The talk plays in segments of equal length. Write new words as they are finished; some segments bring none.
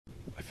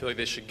feel like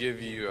they should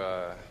give you,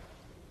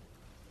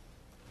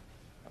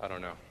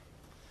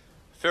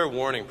 fair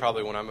warning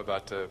probably when I'm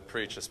about to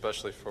preach,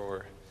 especially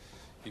for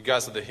you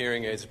guys with the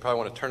hearing aids. You probably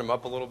want to turn them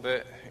up a little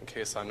bit in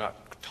case I'm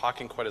not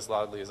talking quite as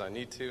loudly as I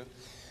need to.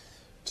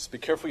 Just be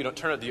careful you don't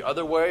turn it the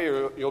other way,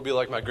 or you'll be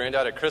like my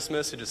granddad at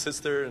Christmas who just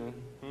sits there and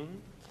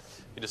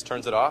he just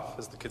turns it off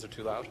as the kids are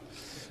too loud.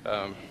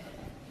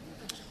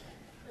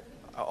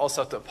 I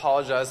also have to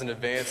apologize in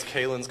advance.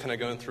 Kaylin's kind of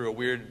going through a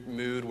weird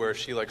mood where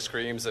she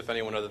screams if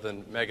anyone other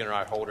than Megan or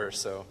I hold her.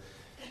 So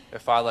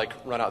if I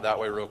run out that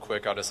way real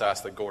quick, I'll just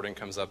ask that Gordon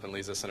comes up and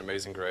leads us in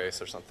Amazing Grace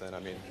or something.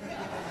 I mean,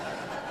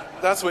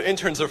 that's what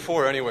interns are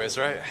for anyways,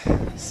 right?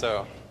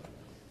 So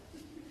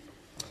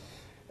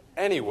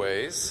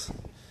anyways,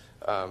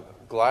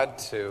 glad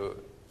to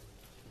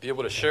be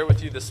able to share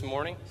with you this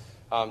morning.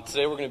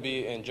 Today we're going to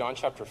be in John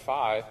chapter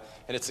 5,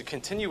 and it's a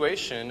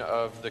continuation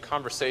of the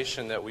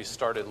conversation that we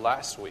started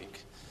last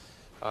week.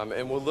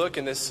 And we'll look,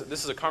 and this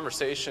is a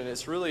conversation,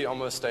 it's really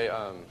almost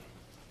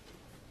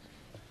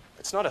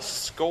it's not a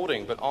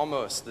scolding, but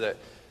almost that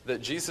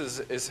Jesus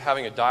is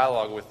having a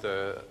dialogue with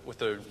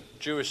the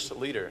Jewish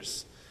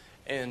leaders.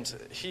 And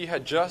he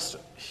had just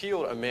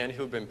healed a man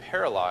who had been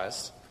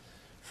paralyzed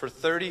for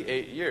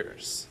 38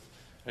 years.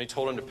 And he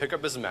told him to pick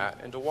up his mat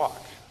and to walk.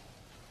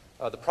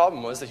 The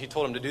problem was that he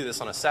told him to do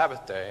this on a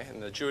Sabbath day,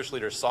 and the Jewish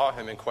leaders saw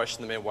him and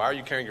questioned the man, "Why are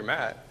you carrying your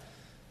mat?"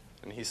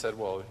 And he said,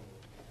 "Well,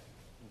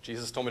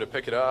 Jesus told me to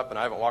pick it up, and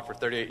I haven't walked for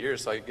 38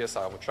 years, so I guess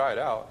I will try it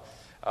out."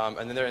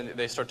 And then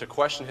they start to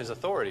question his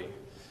authority,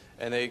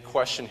 and they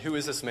question who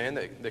is this man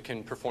that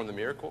can perform the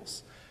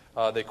miracles.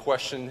 They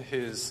question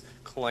his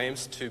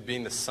claims to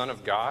being the Son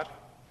of God.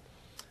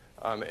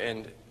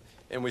 And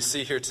we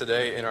see here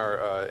today in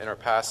our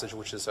passage,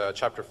 which is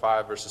chapter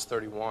 5, verses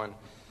 31,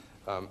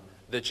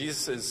 that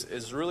Jesus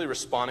is really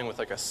responding with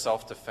a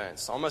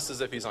self-defense, almost as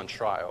if he's on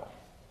trial,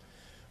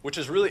 which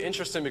is really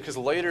interesting because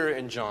later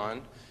in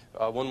John,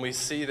 when we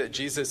see that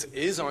Jesus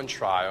is on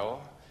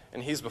trial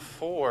and he's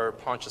before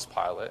Pontius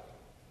Pilate,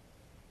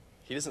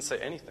 he doesn't say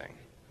anything.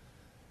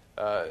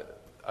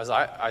 As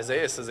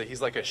Isaiah says that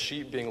he's like a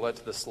sheep being led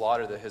to the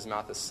slaughter, that his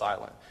mouth is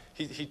silent.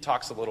 He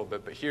talks a little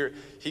bit, but here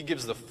he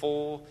gives the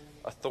full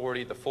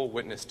authority, the full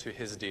witness to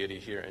his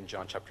deity here in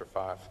John chapter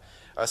 5.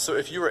 So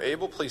if you are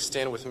able, please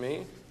stand with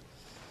me.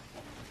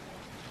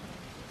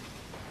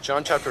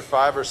 John chapter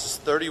 5, verses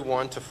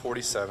 31 to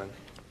 47.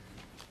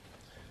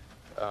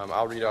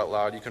 I'll read out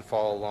loud. You can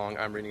follow along.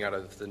 I'm reading out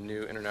of the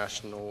New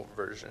International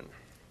Version.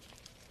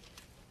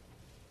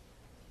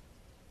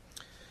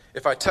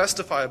 "If I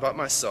testify about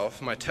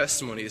myself, my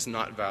testimony is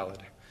not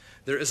valid.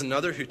 There is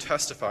another who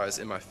testifies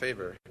in my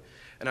favor,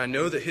 and I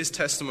know that his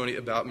testimony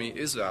about me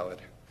is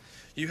valid.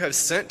 You have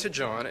sent to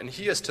John, and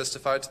he has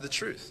testified to the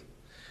truth.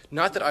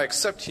 Not that I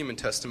accept human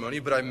testimony,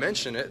 but I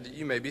mention it that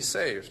you may be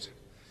saved.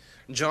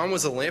 John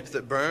was a lamp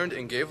that burned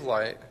and gave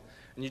light,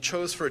 and you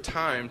chose for a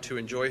time to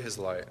enjoy his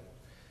light.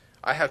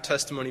 I have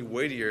testimony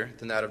weightier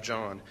than that of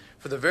John,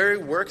 for the very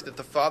work that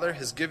the Father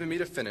has given me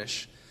to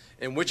finish,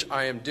 and which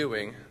I am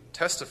doing,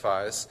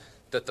 testifies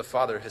that the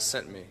Father has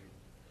sent me.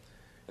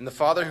 And the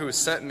Father who has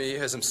sent me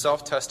has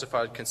himself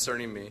testified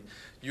concerning me.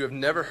 You have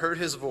never heard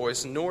his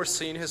voice, nor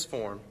seen his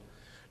form,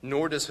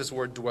 nor does his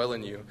word dwell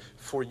in you,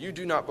 for you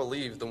do not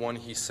believe the one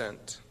he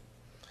sent.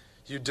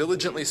 You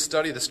diligently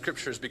study the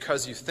Scriptures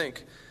because you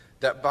think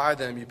that by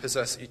them you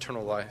possess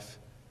eternal life.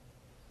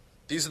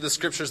 These are the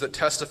Scriptures that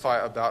testify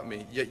about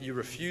me, yet you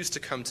refuse to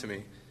come to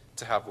me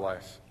to have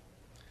life.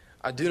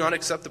 I do not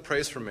accept the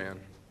praise from man,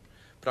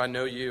 but I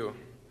know you.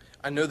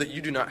 I know that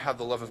you do not have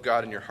the love of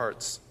God in your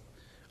hearts.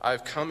 I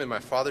have come in my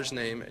Father's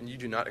name, and you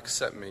do not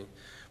accept me.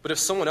 But if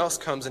someone else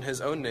comes in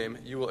his own name,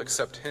 you will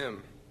accept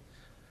him.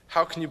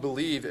 How can you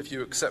believe if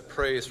you accept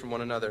praise from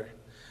one another,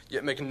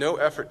 yet make no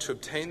effort to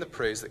obtain the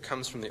praise that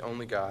comes from the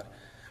only God?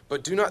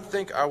 But do not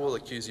think I will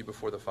accuse you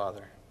before the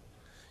Father.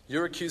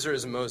 Your accuser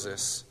is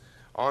Moses,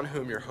 on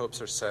whom your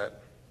hopes are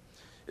set.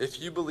 If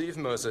you believe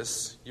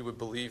Moses, you would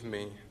believe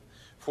me,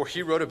 for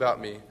he wrote about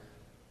me.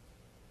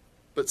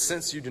 But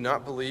since you do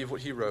not believe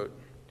what he wrote,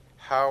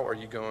 how are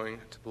you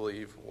going to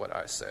believe what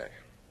I say?"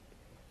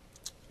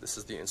 This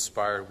is the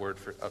inspired word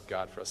of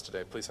God for us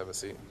today. Please have a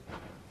seat.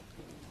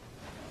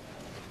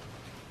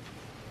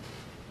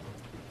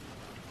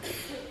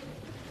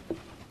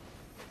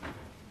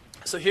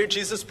 So here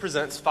Jesus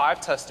presents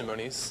 5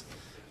 testimonies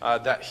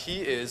that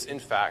he is,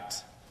 in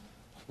fact,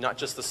 not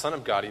just the Son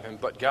of God even,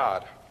 but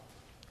God.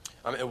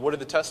 And what are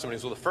the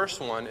testimonies? Well, the first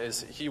one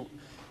is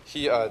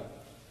he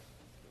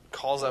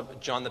calls up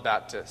John the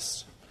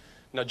Baptist.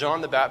 Now, John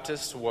the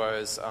Baptist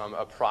was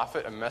a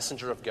prophet, a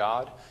messenger of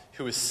God,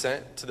 who was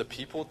sent to the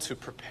people to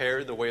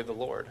prepare the way of the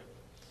Lord.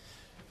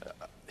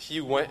 He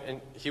went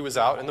and he was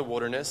out in the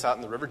wilderness, out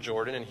in the River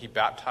Jordan, and he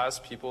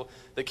baptized people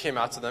that came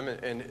out to them.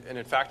 And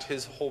in fact,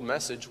 his whole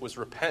message was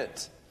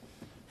repent,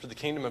 for the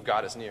kingdom of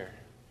God is near.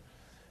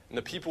 And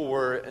the people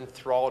were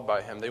enthralled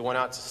by him. They went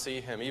out to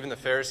see him. Even the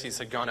Pharisees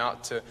had gone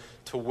out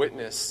to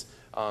witness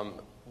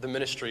the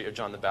ministry of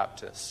John the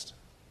Baptist.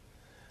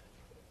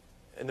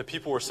 And the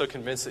people were so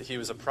convinced that he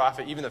was a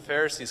prophet. Even the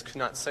Pharisees could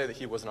not say that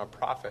he wasn't a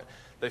prophet.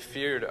 They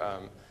feared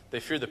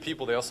the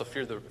people. They also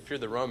feared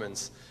the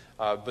Romans.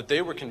 But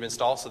they were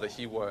convinced also that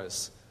he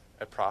was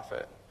a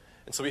prophet.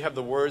 And so we have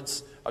the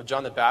words of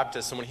John the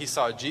Baptist. And when he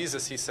saw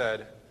Jesus, he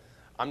said,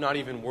 "I'm not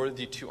even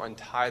worthy to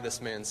untie this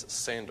man's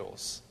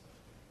sandals."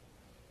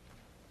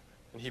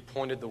 And he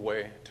pointed the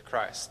way to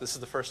Christ. This is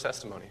the first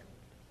testimony.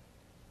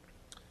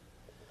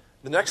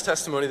 The next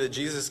testimony that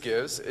Jesus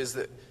gives is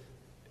that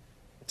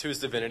to his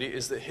divinity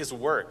is that his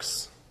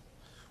works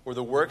were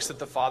the works that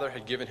the Father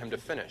had given him to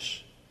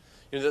finish.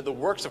 That the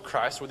works of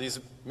Christ were these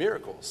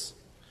miracles.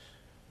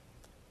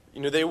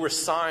 They were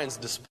signs,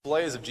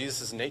 displays of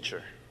Jesus'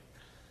 nature.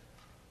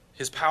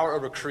 His power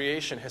over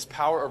creation, his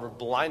power over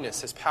blindness,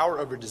 his power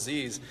over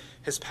disease,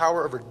 his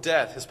power over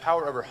death, his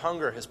power over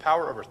hunger, his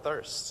power over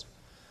thirst.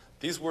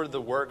 These were the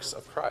works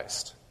of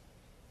Christ.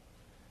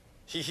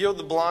 He healed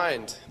the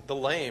blind, the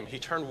lame. He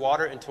turned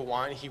water into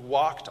wine. He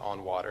walked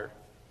on water.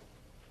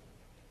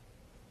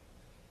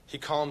 He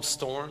calmed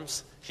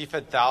storms. He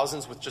fed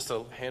thousands with just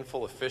a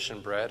handful of fish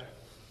and bread.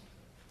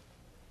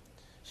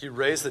 He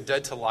raised the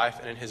dead to life,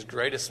 and in his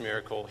greatest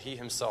miracle, he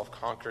himself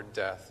conquered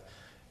death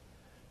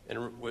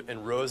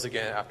and rose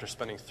again after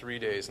spending 3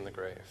 days in the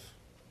grave.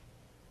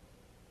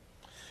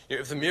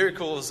 If the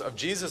miracles of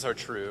Jesus are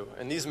true,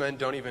 and these men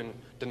don't even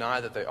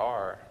deny that they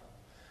are,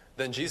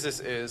 then Jesus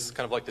is,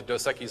 kind of like the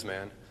Dos Equis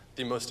man,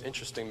 the most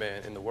interesting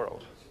man in the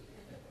world.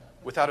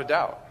 Without a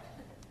doubt.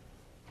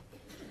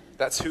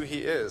 That's who he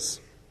is.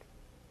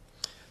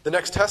 The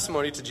next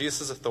testimony to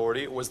Jesus'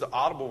 authority was the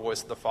audible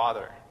voice of the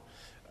Father.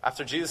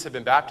 After Jesus had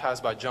been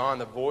baptized by John,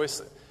 the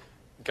voice,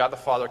 God the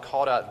Father,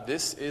 called out,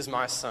 "This is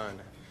my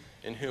Son,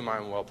 in whom I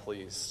am well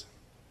pleased."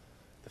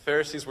 The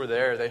Pharisees were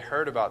there. They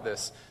heard about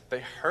this.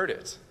 They heard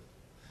it.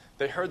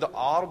 They heard the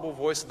audible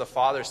voice of the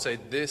Father say,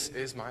 "This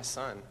is my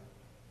Son."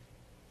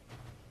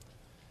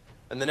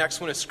 And the next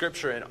one is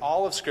Scripture, and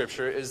all of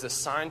Scripture is the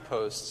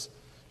signposts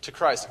to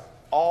Christ.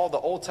 All the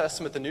Old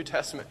Testament, the New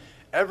Testament,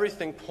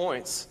 everything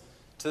points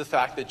to the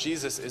fact that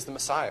Jesus is the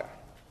Messiah.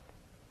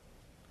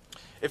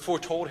 It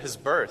foretold his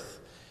birth,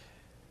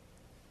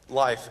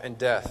 life, and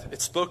death.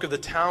 It spoke of the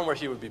town where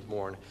he would be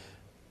born.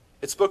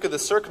 It spoke of the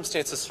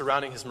circumstances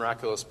surrounding his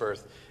miraculous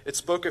birth. It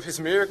spoke of his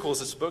miracles.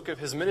 It spoke of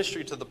his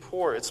ministry to the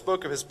poor. It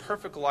spoke of his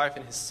perfect life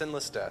and his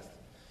sinless death.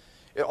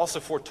 It also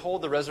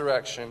foretold the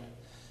resurrection.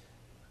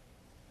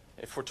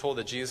 It foretold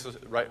that Jesus'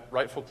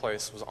 rightful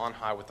place was on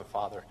high with the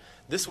Father.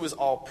 This was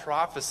all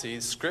prophecy.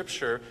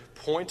 Scripture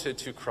pointed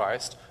to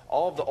Christ.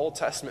 All of the Old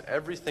Testament,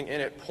 everything in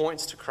it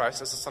points to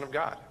Christ as the Son of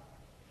God.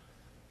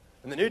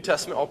 And the New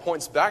Testament all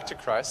points back to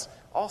Christ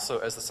also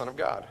as the Son of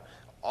God.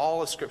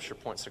 All of Scripture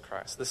points to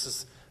Christ. This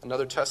is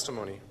another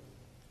testimony.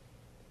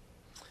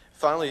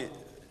 Finally,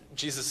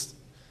 Jesus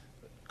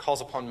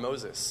calls upon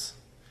Moses.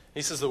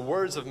 He says, "The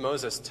words of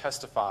Moses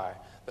testify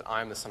that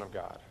I am the Son of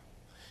God."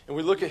 And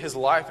we look at his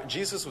life,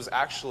 Jesus was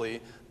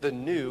actually the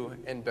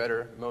new and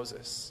better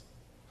Moses.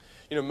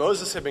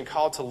 Moses had been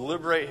called to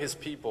liberate his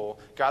people,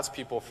 God's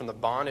people, from the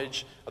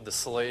bondage of the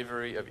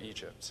slavery of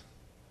Egypt.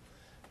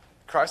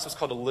 Christ was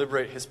called to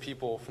liberate his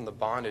people from the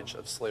bondage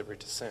of slavery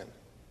to sin.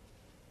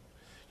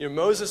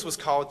 Moses was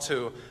called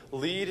to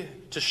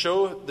lead, to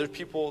show the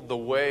people the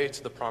way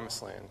to the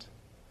promised land.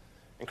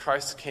 And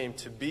Christ came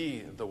to be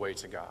the way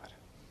to God.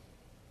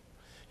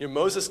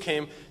 Moses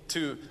came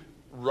to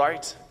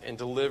write and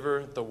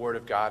deliver the word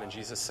of God, and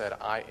Jesus said,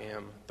 "I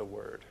am the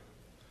word."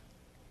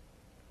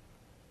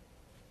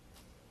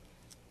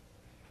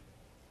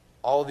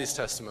 All of these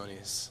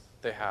testimonies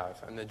they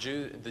have, and the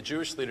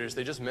Jewish leaders,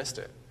 they just missed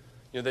it.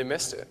 They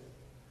missed it.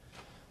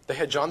 They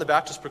had John the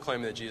Baptist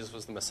proclaim that Jesus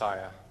was the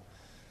Messiah.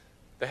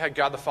 They had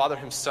God the Father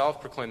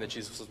himself proclaim that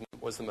Jesus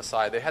was the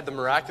Messiah. They had the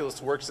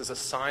miraculous works as a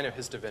sign of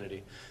his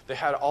divinity. They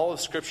had all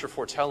of Scripture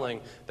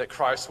foretelling that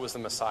Christ was the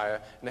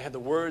Messiah. And they had the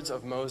words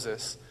of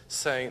Moses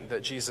saying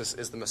that Jesus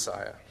is the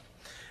Messiah.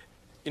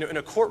 In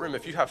a courtroom,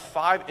 if you have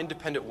 5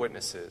 independent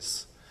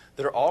witnesses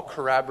that are all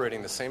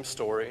corroborating the same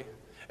story,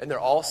 and they're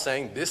all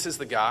saying, "This is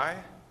the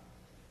guy,"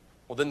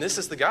 well, then this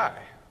is the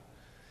guy.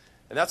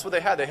 And that's what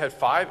they had. They had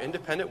 5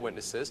 independent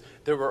witnesses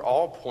that were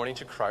all pointing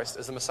to Christ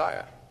as the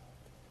Messiah.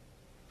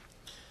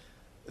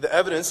 The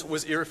evidence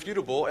was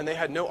irrefutable, and they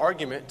had no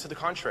argument to the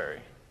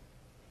contrary.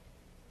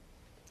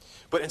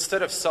 But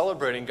instead of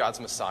celebrating God's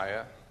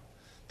Messiah,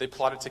 they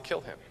plotted to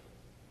kill him.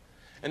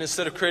 And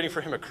instead of creating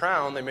for him a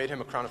crown, they made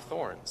him a crown of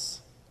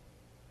thorns.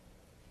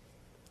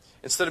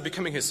 Instead of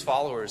becoming his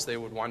followers, they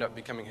would wind up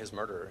becoming his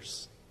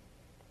murderers.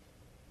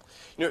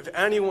 If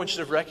anyone should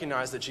have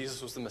recognized that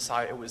Jesus was the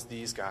Messiah, it was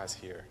these guys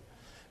here.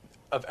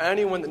 Of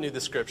anyone that knew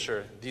the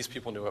Scripture, these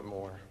people knew it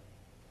more.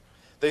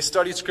 They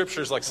studied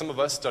Scriptures like some of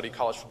us study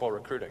college football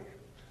recruiting.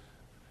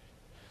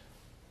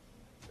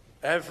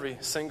 Every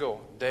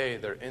single day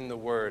they're in the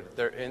Word.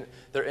 They're in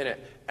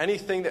it.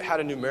 Anything that had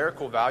a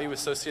numerical value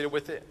associated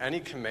with it, any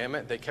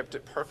commandment, they kept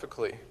it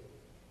perfectly.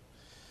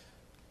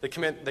 They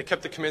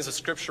kept the commands of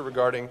Scripture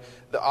regarding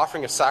the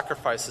offering of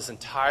sacrifices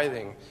and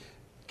tithing,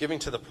 giving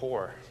to the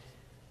poor.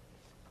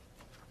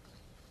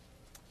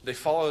 They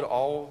followed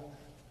all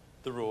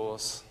the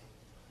rules.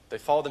 They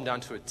followed them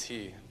down to a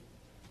T.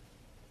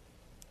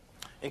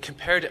 And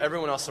compared to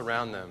everyone else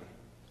around them,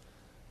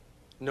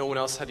 no one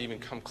else had even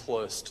come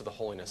close to the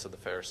holiness of the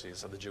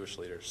Pharisees, of the Jewish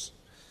leaders.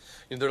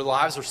 Their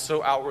lives were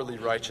so outwardly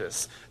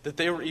righteous that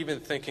they were even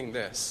thinking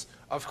this: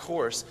 of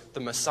course, the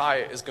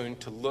Messiah is going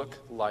to look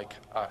like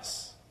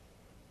us.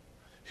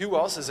 Who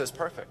else is as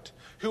perfect?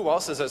 Who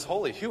else is as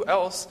holy? Who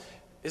else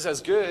is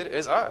as good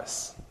as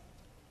us?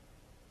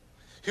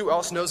 Who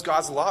else knows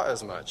God's law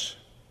as much?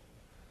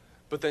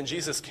 But then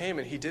Jesus came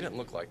and he didn't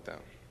look like them.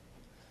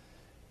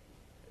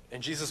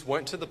 And Jesus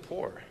went to the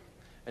poor,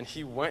 and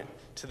he went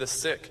to the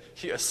sick.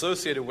 He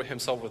associated with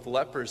himself with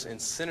lepers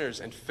and sinners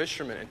and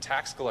fishermen and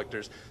tax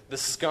collectors, the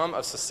scum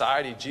of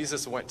society.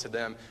 Jesus went to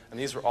them, and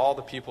these were all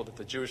the people that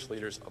the Jewish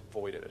leaders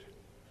avoided.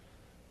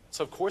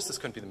 So of course this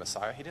couldn't be the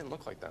Messiah. He didn't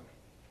look like them.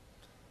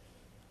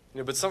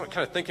 But some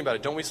kind of thinking about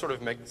it, don't we sort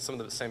of make some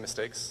of the same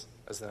mistakes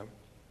as them?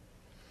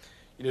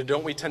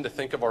 Don't we tend to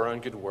think of our own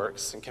good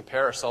works and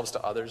compare ourselves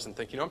to others and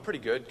think, I'm pretty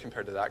good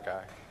compared to that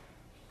guy.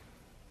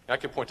 I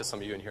could point to some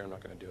of you in here. I'm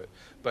not going to do it.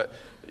 But,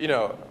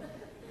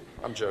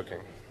 I'm joking.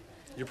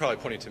 You're probably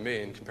pointing to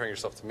me and comparing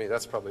yourself to me.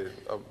 That's probably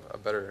a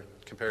better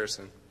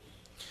comparison.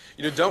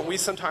 Don't we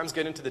sometimes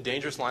get into the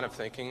dangerous line of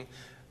thinking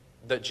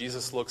that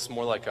Jesus looks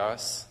more like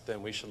us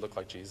than we should look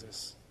like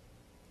Jesus?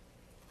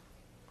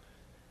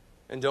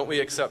 And don't we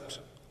accept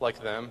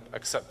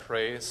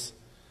praise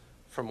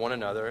from one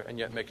another and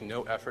yet make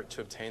no effort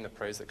to obtain the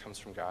praise that comes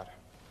from God?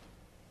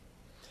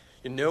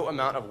 No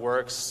amount of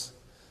works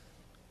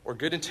or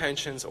good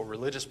intentions or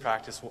religious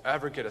practice will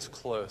ever get us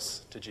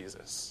close to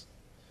Jesus.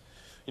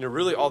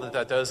 Really all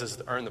that does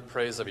is earn the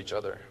praise of each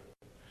other.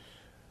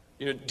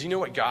 Do you know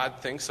what God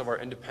thinks of our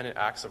independent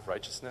acts of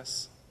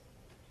righteousness?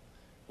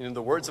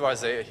 The words of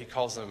Isaiah, he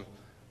calls them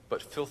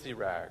but filthy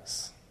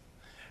rags.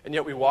 And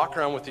yet we walk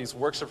around with these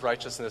works of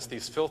righteousness,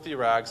 these filthy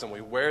rags, and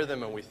we wear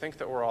them and we think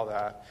that we're all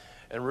that.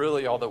 And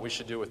really all that we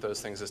should do with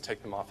those things is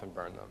take them off and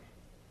burn them.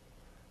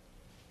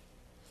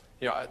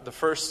 The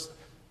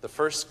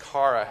first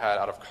car I had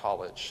out of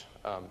college,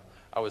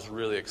 I was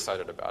really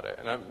excited about it.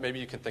 And maybe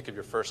you can think of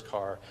your first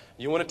car.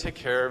 You want to take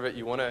care of it.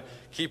 You want to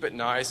keep it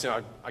nice.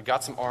 I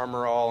got some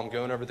Armor All. I'm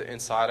going over the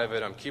inside of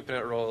it. I'm keeping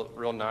it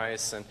real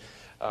nice. And,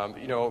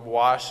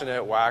 washing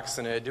it,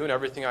 waxing it, doing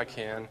everything I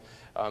can.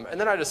 And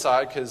then I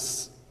decide,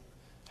 because,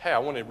 hey, I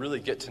want to really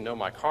get to know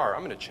my car,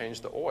 I'm going to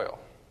change the oil.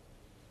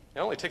 It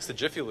only takes the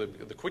Jiffy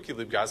Lube, the Quickie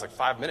Lube guys, like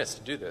 5 minutes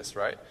to do this,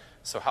 right?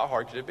 So how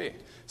hard could it be?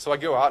 So I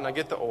go out and I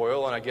get the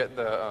oil, and I get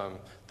the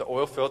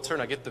oil filter,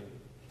 and I get the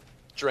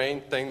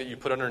drain thing that you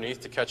put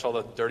underneath to catch all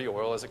the dirty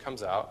oil as it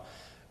comes out.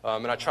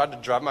 And I tried to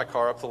drive my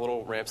car up the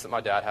little ramps that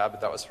my dad had,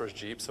 but that was for his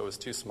Jeep, so it was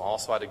too small.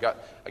 So I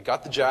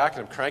got the jack,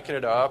 and I'm cranking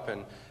it up,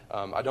 and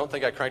I don't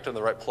think I cranked it in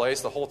the right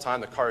place. The whole time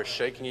the car is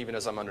shaking even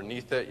as I'm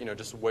underneath it,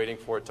 just waiting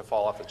for it to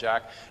fall off the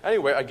jack.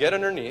 Anyway, I get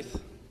underneath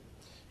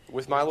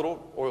with my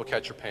little oil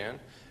catcher pan,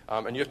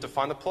 and you have to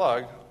find the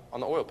plug on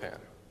the oil pan.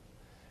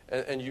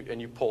 And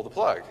you pull the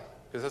plug.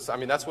 Because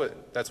that's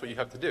what you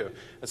have to do.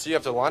 And so you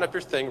have to line up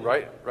your thing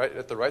right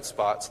at the right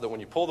spot so that when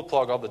you pull the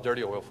plug, all the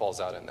dirty oil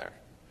falls out in there.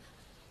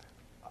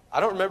 I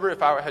don't remember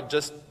if I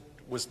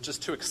was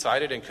just too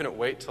excited and couldn't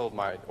wait till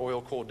my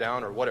oil cooled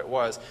down or what it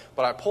was,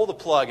 but I pull the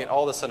plug and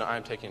all of a sudden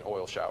I'm taking an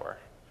oil shower.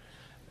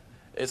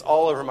 It's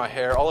all over my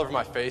hair, all over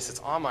my face,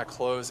 it's on my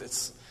clothes,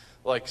 it's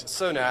like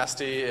so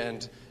nasty,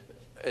 and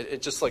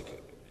it just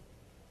like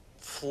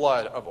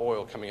flood of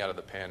oil coming out of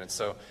the pan. And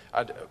so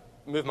I'd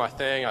move my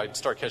thing, I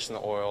start catching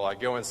the oil, I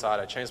go inside,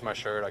 I change my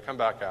shirt, I come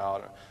back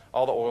out,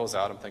 all the oil's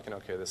out, I'm thinking,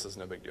 okay, this is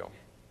no big deal.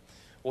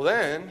 Well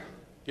then,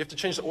 you have to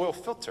change the oil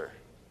filter.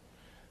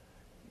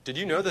 Did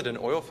you know that an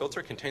oil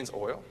filter contains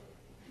oil?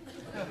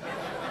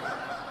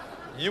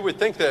 You would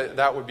think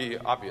that would be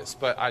obvious,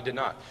 but I did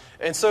not.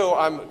 And so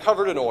I'm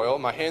covered in oil,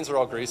 my hands are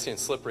all greasy and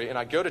slippery, and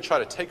I go to try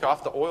to take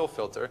off the oil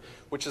filter,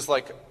 which is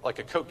like a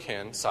Coke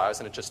can size,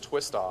 and it just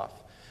twists off.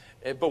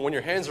 But when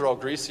your hands are all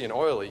greasy and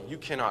oily, you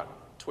cannot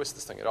twist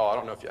this thing at all. I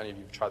don't know if any of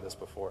you have tried this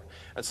before.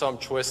 And so I'm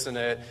twisting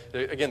it.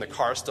 Again, the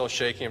car's still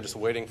shaking. I'm just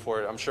waiting for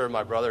it. I'm sure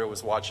my brother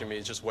was watching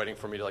me, just waiting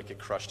for me to get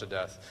crushed to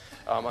death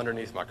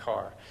underneath my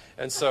car.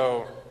 And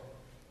so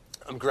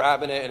I'm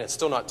grabbing it, and it's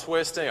still not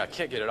twisting. I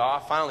can't get it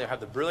off. Finally, I have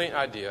the brilliant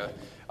idea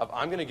of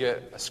I'm going to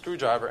get a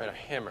screwdriver and a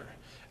hammer,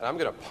 and I'm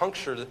going to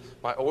puncture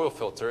my oil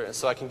filter and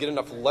so I can get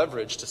enough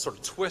leverage to sort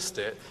of twist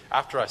it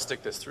after I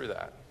stick this through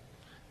that.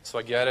 So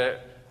I get it.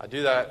 I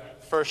do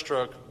that. First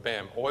stroke,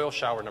 bam, oil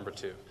shower number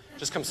 2.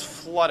 Just comes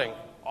flooding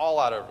all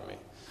out over me.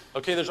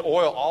 Okay, there's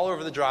oil all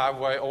over the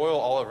driveway, oil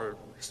all over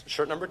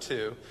shirt number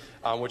 2,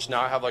 which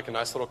now I have a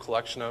nice little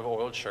collection of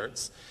oiled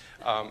shirts.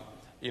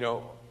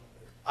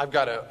 I've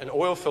got an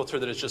oil filter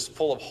that is just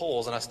full of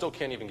holes, and I still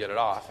can't even get it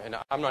off. And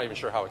I'm not even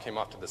sure how it came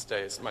off to this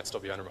day. It might still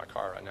be under my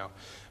car right now.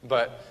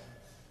 But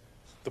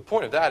the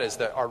point of that is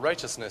that our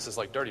righteousness is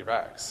like dirty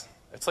rags.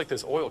 It's like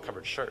those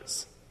oil-covered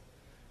shirts.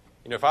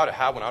 If I would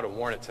have had one, I would have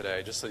worn it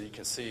today, just so you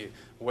can see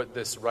what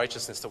this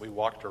righteousness that we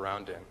walked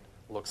around in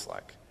looks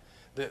like.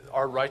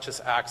 Our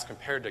righteous acts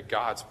compared to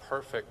God's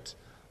perfect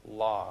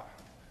law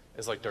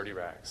is like dirty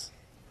rags.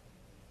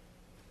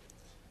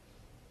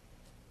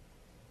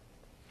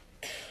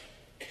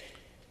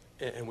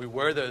 And we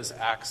wear those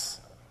acts,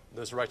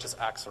 those righteous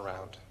acts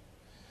around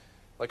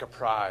like a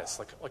prize,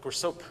 like we're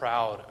so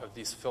proud of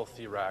these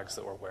filthy rags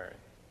that we're wearing.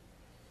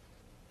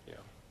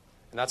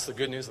 And that's the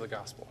good news of the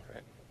gospel,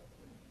 right?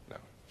 No.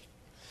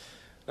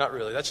 Not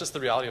really. That's just the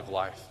reality of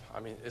life.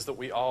 Is that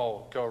we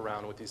all go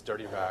around with these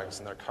dirty rags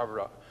and they're covered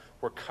up.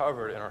 We're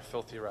covered in our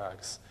filthy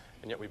rags,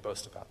 and yet we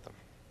boast about them.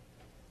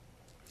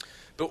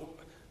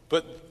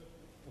 But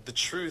the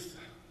truth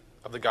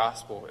of the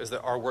gospel is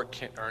that our work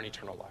can't earn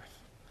eternal life.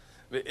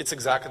 It's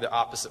exactly the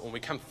opposite. When we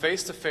come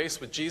face to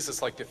face with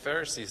Jesus like the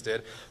Pharisees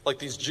did, like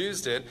these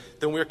Jews did,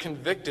 then we're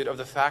convicted of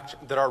the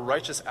fact that our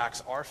righteous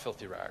acts are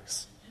filthy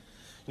rags.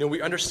 We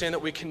understand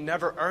that we can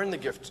never earn the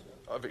gift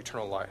of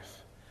eternal life.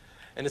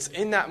 And it's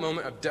in that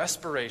moment of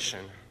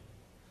desperation,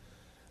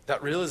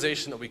 that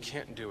realization that we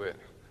can't do it,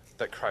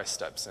 that Christ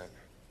steps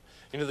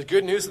in. The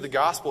good news of the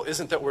gospel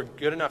isn't that we're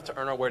good enough to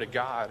earn our way to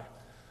God,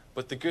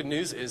 but the good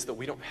news is that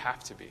we don't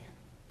have to be.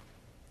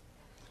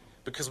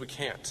 Because we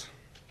can't.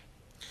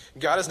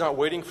 God is not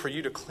waiting for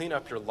you to clean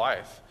up your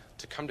life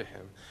to come to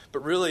him,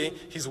 but really,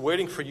 he's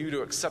waiting for you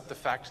to accept the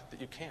fact that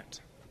you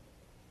can't.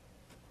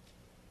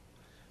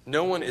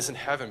 No one is in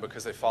heaven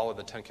because they followed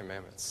the 10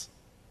 Commandments,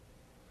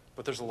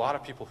 but there's a lot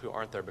of people who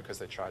aren't there because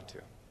they tried to.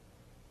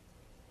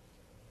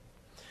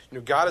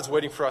 God is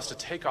waiting for us to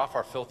take off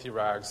our filthy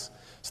rags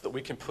so that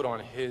we can put on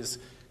his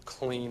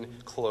clean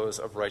clothes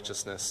of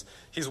righteousness.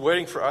 He's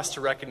waiting for us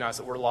to recognize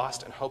that we're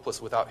lost and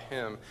hopeless without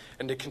him,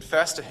 and to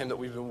confess to him that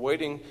we've been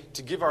waiting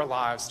to give our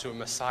lives to a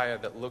Messiah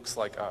that looks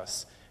like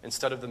us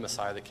instead of the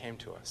Messiah that came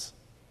to us.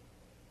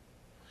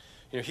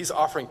 He's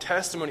offering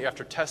testimony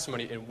after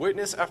testimony and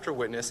witness after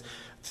witness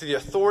to the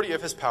authority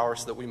of his power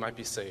so that we might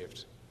be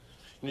saved.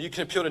 You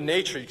can appeal to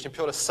nature, you can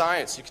appeal to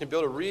science, you can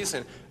appeal to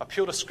reason,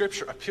 appeal to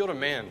Scripture, appeal to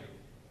man.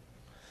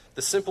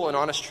 The simple and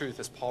honest truth,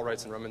 as Paul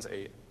writes in Romans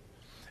 8,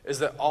 is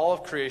that all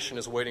of creation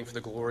is waiting for the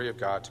glory of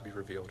God to be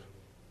revealed.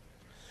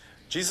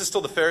 Jesus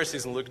told the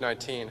Pharisees in Luke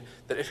 19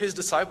 that if his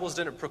disciples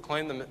didn't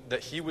proclaim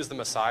that he was the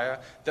Messiah,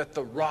 that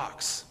the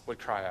rocks would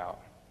cry out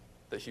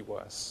that he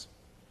was.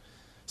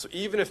 So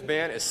even if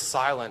man is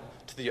silent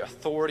to the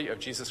authority of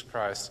Jesus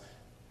Christ,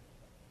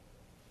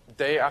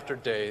 day after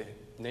day,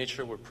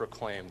 nature would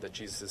proclaim that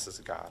Jesus is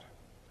God.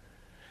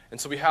 And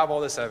so we have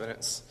all this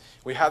evidence.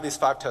 We have these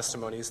 5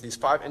 testimonies, these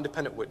 5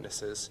 independent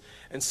witnesses,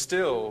 and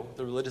still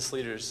the religious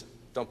leaders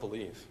don't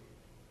believe.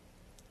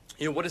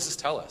 What does this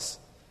tell us?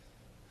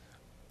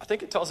 I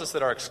think it tells us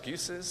that our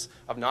excuses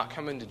of not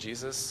coming to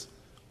Jesus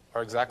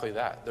are exactly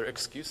that. They're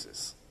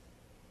excuses.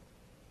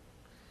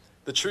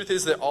 The truth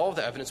is that all of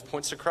the evidence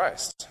points to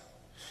Christ.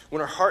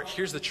 When our heart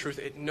hears the truth,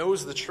 it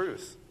knows the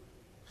truth.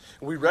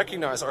 We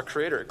recognize our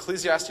Creator.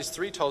 Ecclesiastes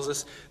 3 tells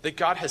us that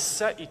God has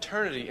set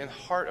eternity in the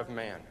heart of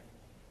man.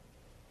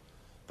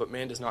 But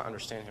man does not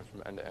understand him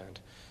from end to end.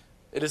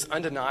 It is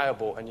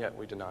undeniable, and yet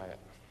we deny it.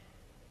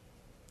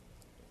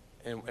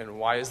 And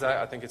why is that?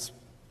 I think it's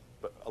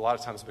a lot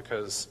of times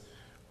because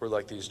we're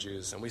like these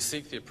Jews, and we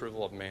seek the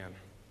approval of man.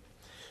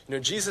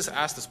 Jesus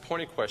asked this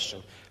pointed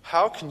question: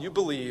 how can you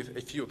believe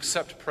if you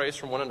accept praise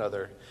from one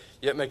another,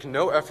 yet make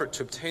no effort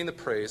to obtain the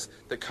praise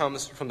that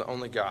comes from the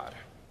only God?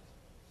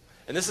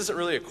 And this isn't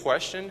really a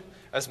question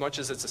as much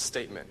as it's a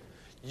statement.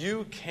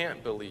 You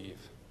can't believe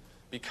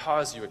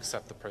because you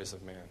accept the praise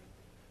of man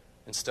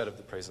instead of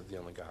the praise of the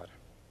only God.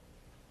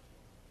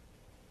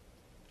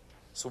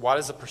 So why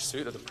does the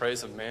pursuit of the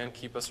praise of man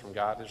keep us from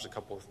God? There's a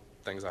couple of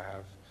things I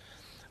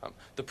have.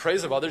 The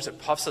praise of others, it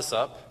puffs us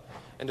up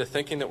into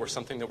thinking that we're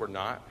something that we're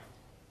not.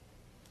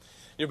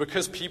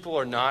 Because people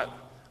are not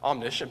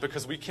omniscient,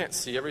 because we can't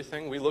see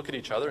everything, we look at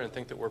each other and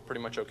think that we're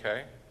pretty much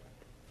okay.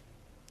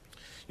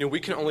 We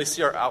can only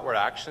see our outward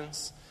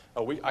actions.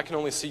 I can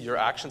only see your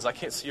actions. I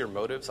can't see your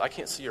motives. I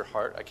can't see your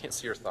heart. I can't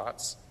see your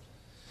thoughts.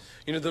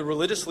 The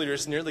religious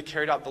leaders nearly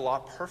carried out the law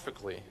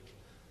perfectly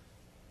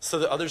so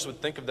that others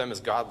would think of them as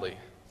godly.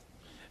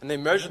 And they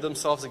measured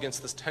themselves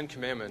against this 10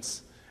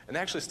 Commandments, and they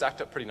actually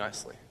stacked up pretty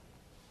nicely.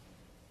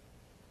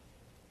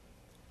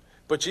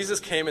 But Jesus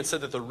came and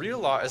said that the real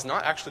law is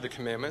not actually the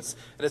commandments,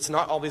 and it's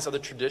not all these other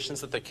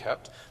traditions that they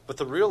kept, but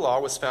the real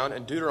law was found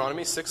in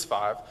Deuteronomy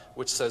 6:5,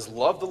 which says,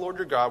 love the Lord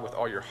your God with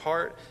all your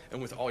heart,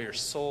 and with all your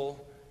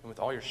soul, and with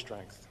all your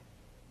strength.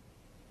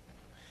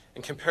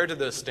 And compared to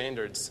those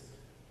standards,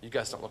 you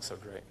guys don't look so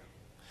great.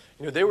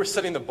 They were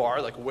setting the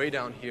bar like way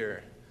down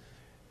here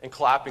and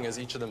clapping as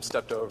each of them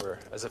stepped over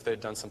as if they'd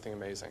done something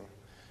amazing.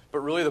 But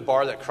really the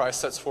bar that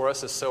Christ sets for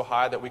us is so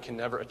high that we can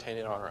never attain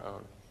it on our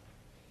own.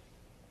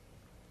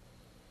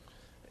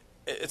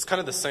 It's kind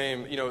of the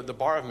same, the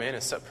bar of man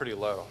is set pretty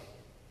low.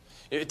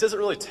 It doesn't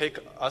really take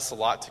us a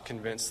lot to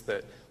convince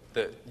that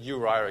you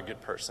or I are a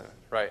good person,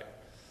 right?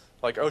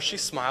 Like, oh, she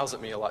smiles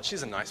at me a lot.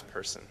 She's a nice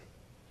person.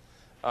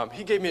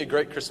 He gave me a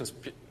great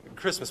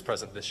Christmas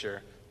present this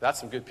year. That's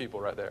some good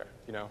people right there,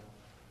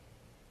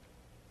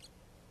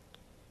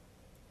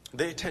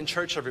 They attend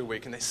church every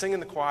week and they sing in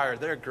the choir.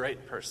 They're a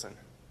great person.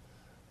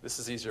 This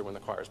is easier when the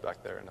choir's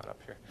back there and not up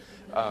here.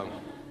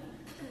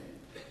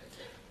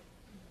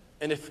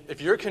 And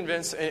if you're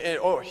convinced,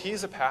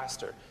 he's a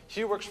pastor,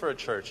 he works for a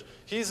church,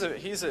 he's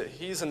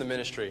in the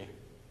ministry,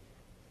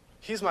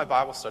 he's my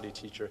Bible study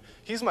teacher,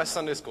 he's my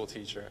Sunday school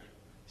teacher,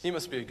 he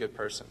must be a good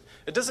person.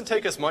 It doesn't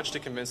take us much to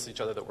convince each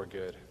other that we're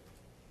good.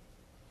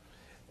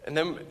 And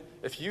then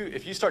if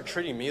you start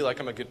treating me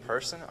like I'm a good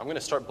person, I'm going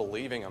to start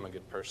believing I'm a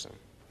good person.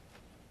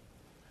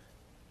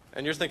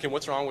 And you're thinking,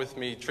 what's wrong with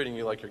me treating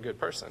you like you're a good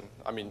person?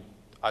 I mean,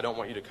 I don't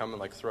want you to come and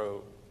like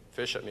throw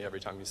fish at me every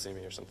time you see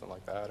me or something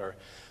like that, or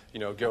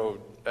go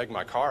egg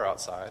my car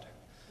outside.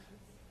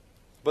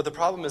 But the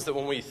problem is that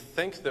when we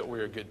think that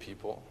we're good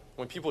people,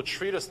 when people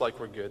treat us like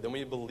we're good, then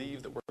we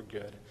believe that we're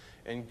good.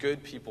 And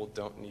good people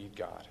don't need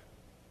God.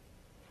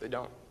 They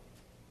don't.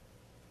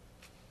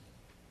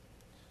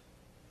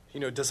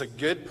 Does a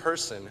good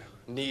person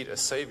need a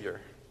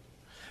Savior?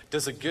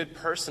 Does a good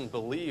person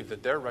believe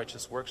that their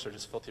righteous works are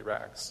just filthy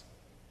rags?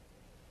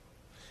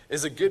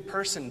 Is a good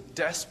person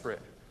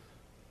desperate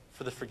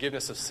for the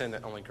forgiveness of sin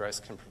that only grace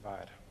can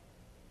provide?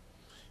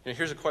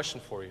 Here's a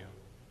question for you.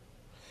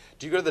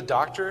 Do you go to the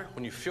doctor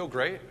when you feel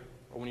great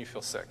or when you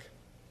feel sick?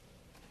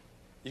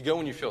 You go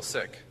when you feel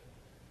sick.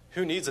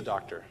 Who needs a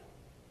doctor?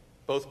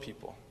 Both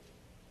people.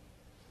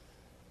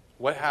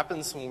 What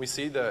happens when we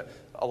see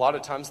a lot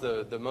of times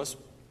the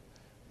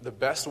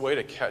best way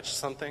to catch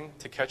something,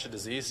 to catch a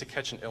disease, to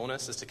catch an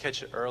illness, is to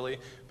catch it early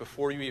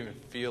before you even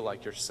feel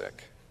like you're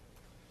sick.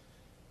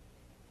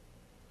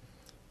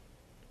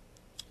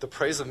 The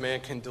praise of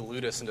man can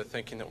delude us into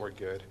thinking that we're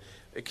good.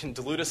 It can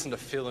delude us into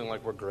feeling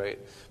like we're great.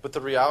 But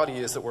the reality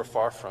is that we're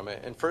far from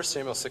it. In 1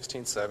 Samuel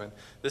 16:7,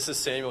 this is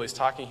Samuel. He's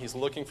talking. He's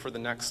looking for the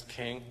next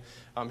king.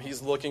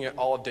 He's looking at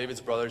all of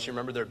David's brothers. You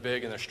remember they're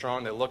big and they're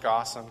strong. They look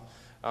awesome.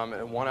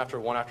 And one after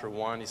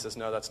one, he says,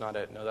 no, that's not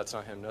it. No, that's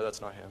not him. No,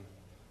 that's not him.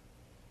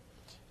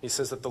 He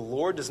says that the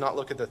Lord does not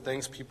look at the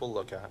things people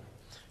look at.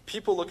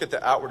 People look at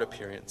the outward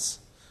appearance,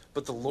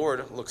 but the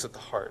Lord looks at the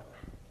heart.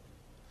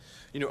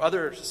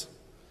 Others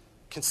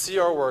can see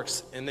our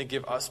works and they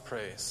give us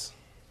praise.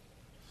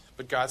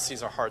 But God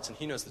sees our hearts and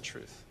he knows the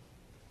truth.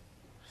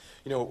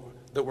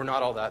 That we're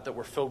not all that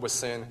we're filled with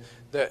sin,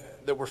 that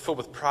we're filled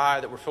with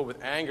pride, that we're filled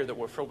with anger, that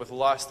we're filled with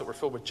lust, that we're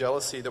filled with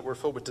jealousy, that we're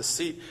filled with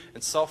deceit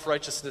and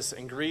self-righteousness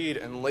and greed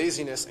and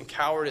laziness and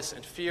cowardice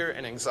and fear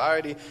and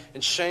anxiety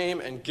and shame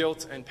and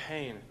guilt and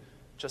pain,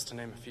 just to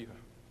name a few.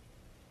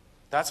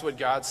 That's what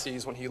God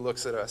sees when he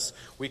looks at us.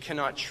 We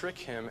cannot trick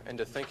him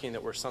into thinking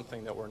that we're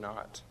something that we're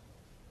not.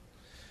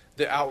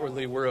 That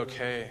outwardly we're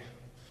okay,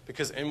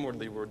 because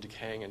inwardly we're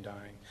decaying and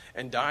dying.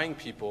 And dying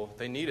people,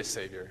 they need a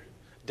Savior.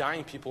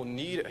 Dying people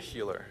need a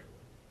healer.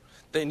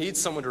 They need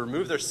someone to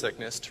remove their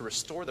sickness, to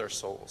restore their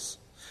souls.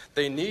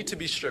 They need to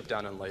be stripped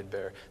down and laid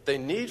bare. They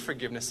need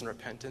forgiveness and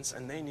repentance,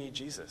 and they need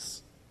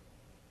Jesus.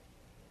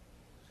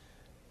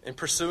 In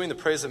pursuing the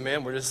praise of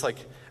man, we're just like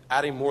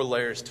adding more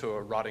layers to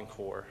a rotting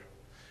core.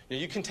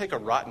 You can take a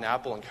rotten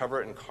apple and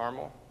cover it in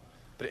caramel,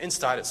 but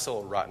inside it's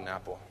still a rotten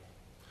apple.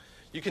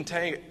 You can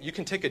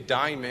take a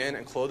dying man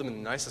and clothe him in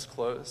the nicest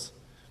clothes,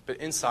 but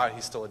inside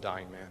he's still a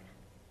dying man.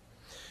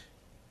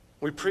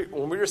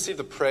 When we receive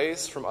the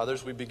praise from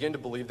others, we begin to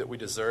believe that we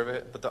deserve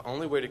it, but the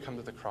only way to come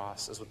to the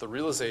cross is with the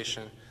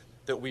realization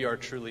that we are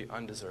truly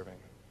undeserving.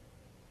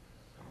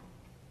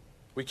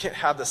 We can't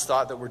have this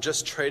thought that we're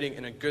just trading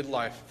in a good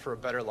life for a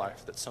better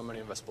life that so many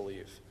of us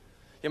believe.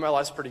 Yeah, my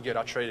life's pretty good.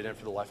 I'll trade it in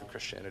for the life of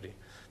Christianity.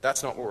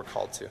 That's not what we're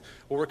called to.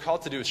 What we're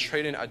called to do is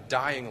trade in a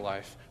dying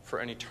life for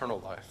an eternal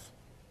life.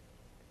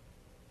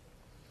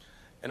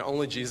 And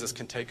only Jesus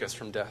can take us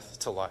from death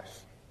to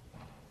life.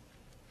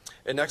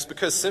 And next,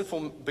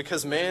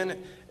 because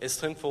man is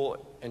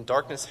sinful and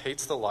darkness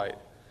hates the light,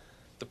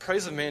 the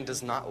praise of man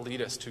does not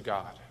lead us to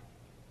God.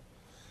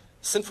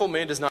 Sinful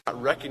man does not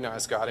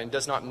recognize God and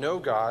does not know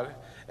God,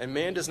 and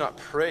man does not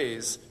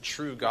praise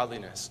true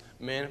godliness.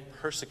 Man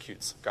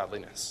persecutes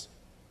godliness.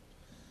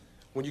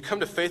 When you come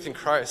to faith in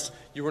Christ,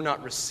 you are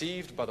not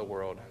received by the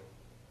world,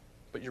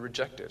 but you're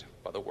rejected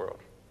by the world.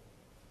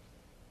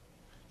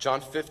 John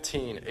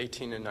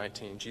 15:18 and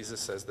 19, Jesus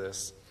says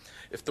this,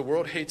 "If the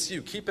world hates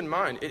you, keep in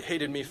mind it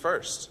hated me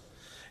first.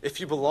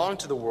 If you belong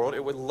to the world,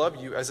 it would love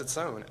you as its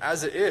own.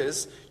 As it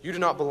is, you do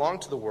not belong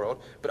to the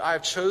world, but I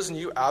have chosen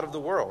you out of the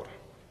world.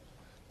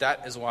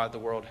 That is why the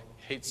world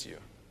hates you."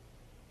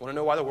 Want to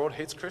know why the world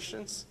hates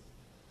Christians?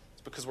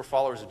 It's because we're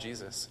followers of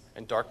Jesus,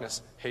 and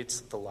darkness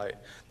hates the light.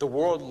 The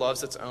world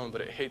loves its own,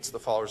 but it hates the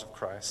followers of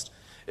Christ.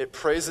 It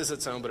praises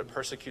its own, but it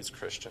persecutes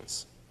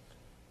Christians.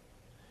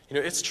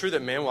 It's true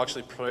that man will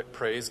actually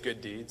praise good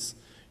deeds.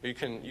 You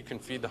can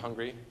feed the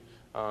hungry.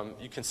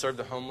 You can serve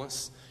the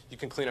homeless. You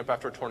can clean up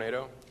after a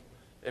tornado.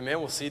 And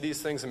man will see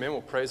these things, and man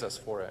will praise us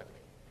for it.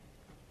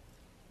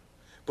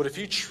 But if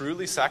you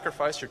truly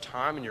sacrifice your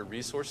time and your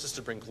resources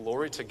to bring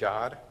glory to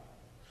God,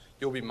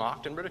 you'll be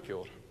mocked and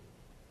ridiculed.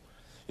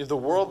 The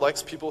world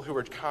likes people who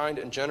are kind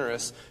and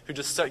generous, who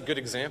just set good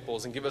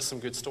examples and give us some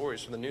good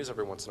stories from the news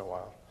every once in a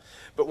while.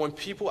 But when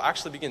people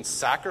actually begin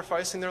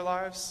sacrificing their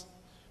lives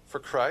for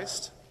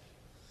Christ,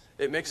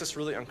 it makes us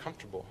really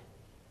uncomfortable.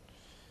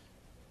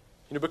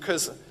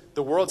 Because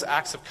the world's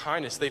acts of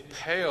kindness, they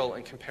pale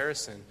in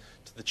comparison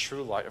to the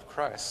true light of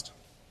Christ.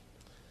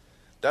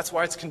 That's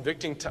why it's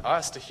convicting to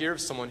us to hear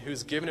of someone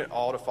who's given it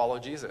all to follow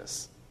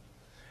Jesus.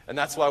 And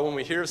that's why when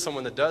we hear of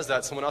someone that does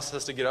that, someone else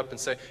has to get up and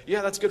say,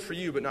 yeah, that's good for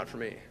you, but not for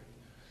me.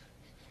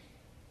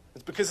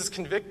 It's because it's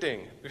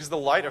convicting, because the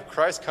light of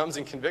Christ comes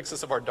and convicts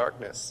us of our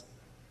darkness.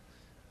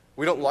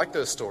 We don't like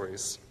those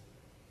stories.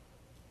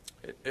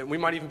 We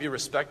might even be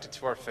respected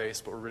to our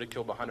face, but we're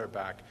ridiculed behind our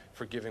back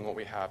for giving what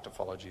we have to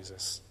follow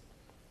Jesus.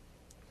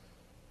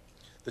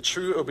 The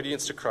true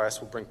obedience to Christ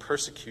will bring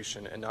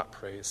persecution and not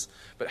praise,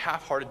 but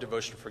half-hearted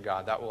devotion for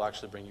God, that will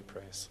actually bring you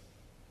praise.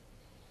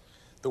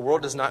 The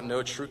world does not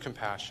know true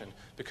compassion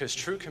because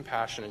true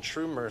compassion and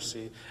true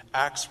mercy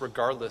acts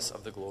regardless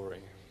of the glory.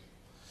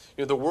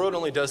 The world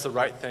only does the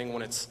right thing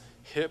when it's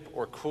hip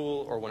or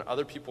cool or when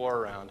other people are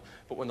around,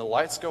 but when the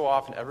lights go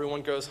off and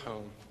everyone goes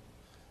home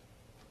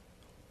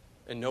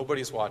and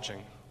nobody's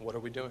watching, what are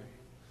we doing?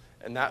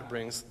 And that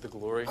brings the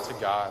glory to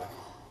God.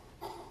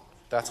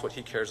 That's what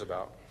he cares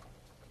about.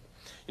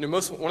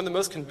 One of the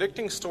most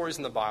convicting stories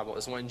in the Bible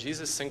is when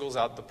Jesus singles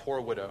out the poor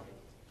widow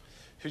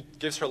who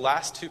gives her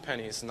last 2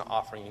 pennies in the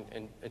offering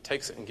and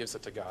takes it and gives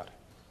it to God.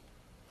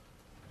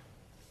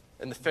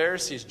 And the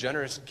Pharisees'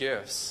 generous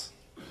gifts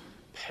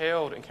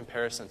paled in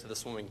comparison to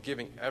this woman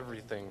giving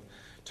everything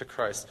to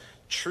Christ.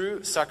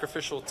 True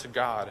sacrificial to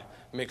God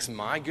makes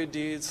my good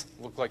deeds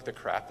look like the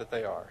crap that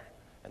they are.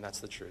 And that's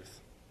the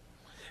truth.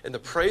 And the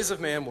praise of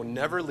man will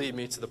never lead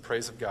me to the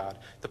praise of God.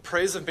 The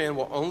praise of man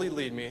will only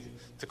lead me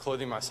to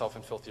clothing myself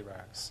in filthy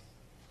rags.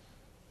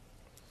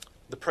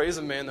 The praise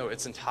of man, though,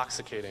 it's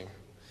intoxicating.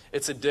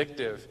 It's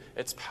addictive.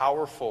 It's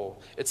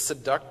powerful. It's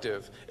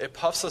seductive. It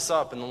puffs us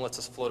up and then lets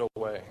us float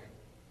away.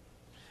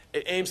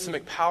 It aims to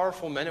make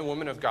powerful men and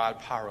women of God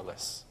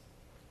powerless.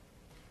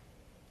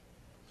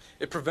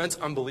 It prevents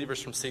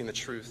unbelievers from seeing the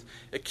truth.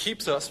 It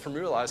keeps us from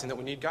realizing that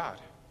we need God.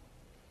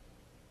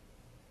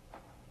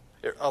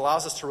 It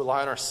allows us to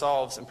rely on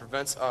ourselves and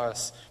prevents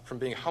us from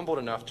being humbled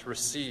enough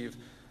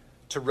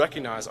to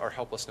recognize our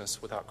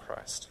helplessness without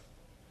Christ.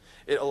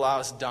 It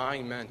allows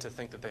dying men to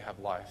think that they have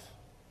life.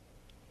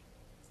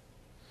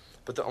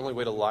 But the only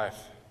way to life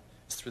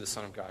is through the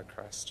Son of God,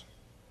 Christ.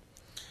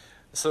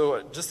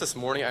 So just this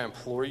morning, I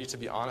implore you to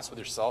be honest with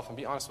yourself and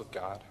be honest with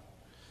God.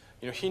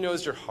 He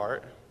knows your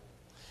heart.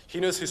 He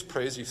knows whose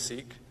praise you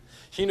seek.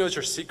 He knows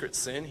your secret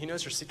sin. He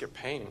knows your secret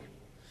pain.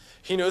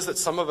 He knows that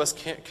some of us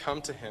can't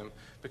come to him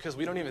because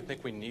we don't even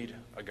think we need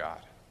a God.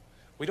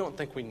 We don't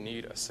think we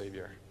need a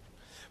Savior.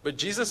 But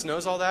Jesus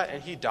knows all that,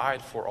 and he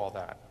died for all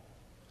that.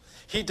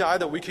 He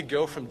died that we could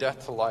go from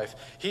death to life.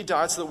 He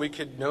died so that we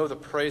could know the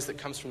praise that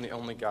comes from the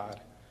only God.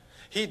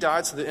 He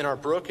died so that in our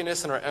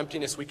brokenness and our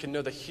emptiness, we can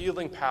know the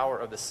healing power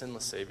of the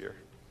sinless Savior.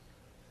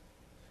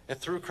 And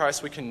through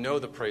Christ, we can know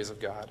the praise of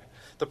God.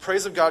 The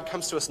praise of God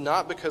comes to us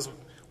not because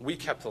we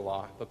kept the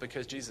law, but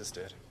because Jesus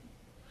did.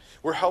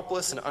 We're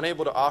helpless and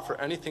unable to offer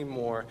anything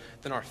more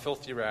than our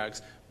filthy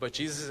rags, but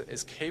Jesus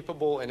is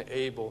capable and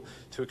able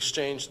to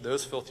exchange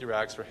those filthy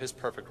rags for his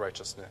perfect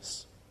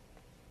righteousness.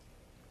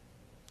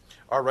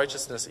 Our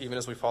righteousness, even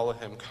as we follow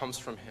him, comes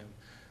from him.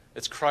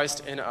 It's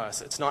Christ in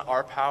us. It's not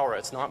our power.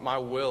 It's not my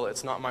will.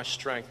 It's not my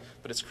strength,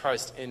 but it's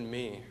Christ in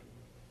me.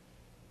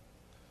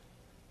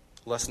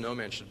 Lest no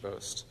man should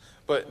boast.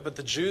 But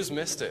the Jews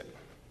missed it.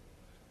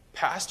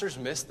 Pastors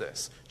missed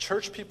this.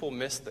 Church people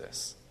missed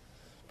this.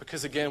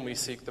 Because again, we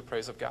seek the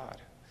praise of God.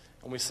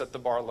 And we set the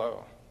bar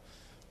low.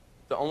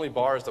 The only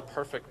bar is the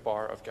perfect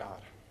bar of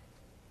God.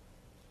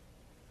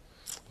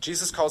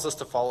 Jesus calls us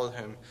to follow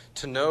him,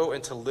 to know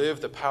and to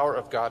live the power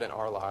of God in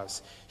our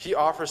lives. He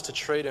offers to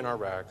trade in our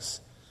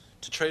rags,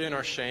 to trade in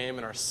our shame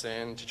and our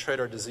sin, to trade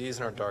our disease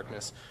and our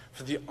darkness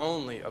for the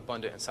only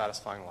abundant and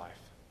satisfying life.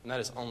 And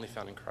that is only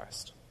found in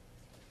Christ.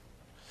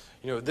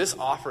 This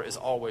offer is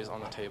always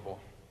on the table.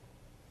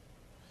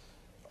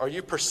 Are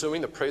you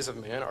pursuing the praise of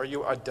man? Are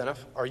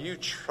you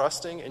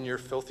trusting in your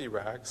filthy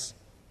rags?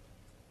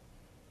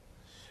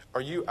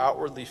 Are you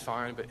outwardly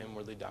fine but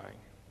inwardly dying?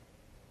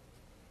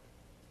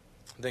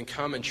 Then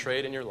come and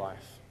trade in your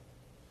life,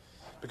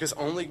 because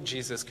only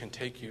Jesus can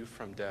take you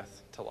from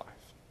death to life.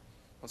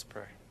 Let's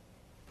pray.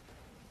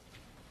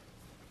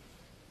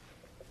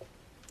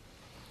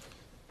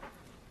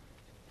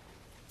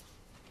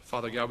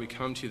 Father God, we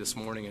come to you this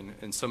morning,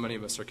 and so many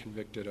of us are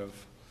convicted of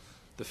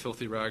the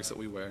filthy rags that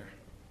we wear.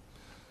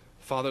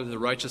 Father, the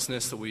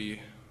righteousness that we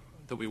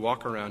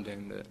walk around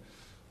in, that,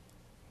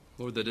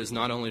 Lord, that is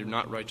not only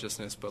not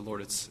righteousness, but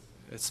Lord, it's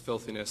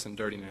filthiness and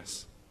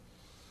dirtiness.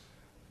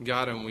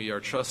 God, and we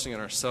are trusting in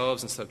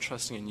ourselves instead of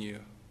trusting in you.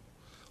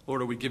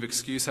 Lord, we give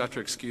excuse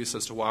after excuse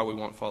as to why we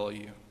won't follow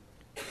you.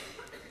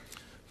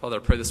 Father, I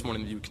pray this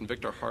morning that you would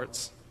convict our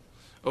hearts,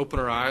 open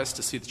our eyes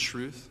to see the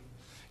truth.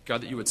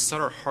 God, that you would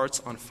set our hearts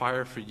on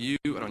fire for you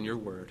and on your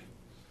word.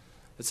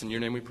 It's in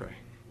your name we pray.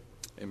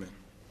 Amen.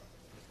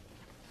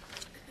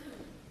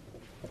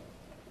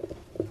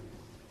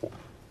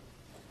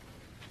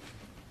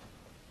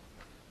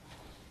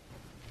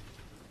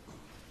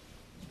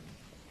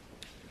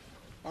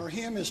 Our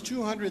hymn is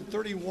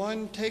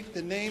 231, Take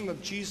the Name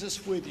of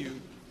Jesus With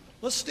You.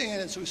 Let's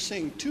stand as we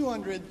sing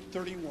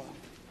 231.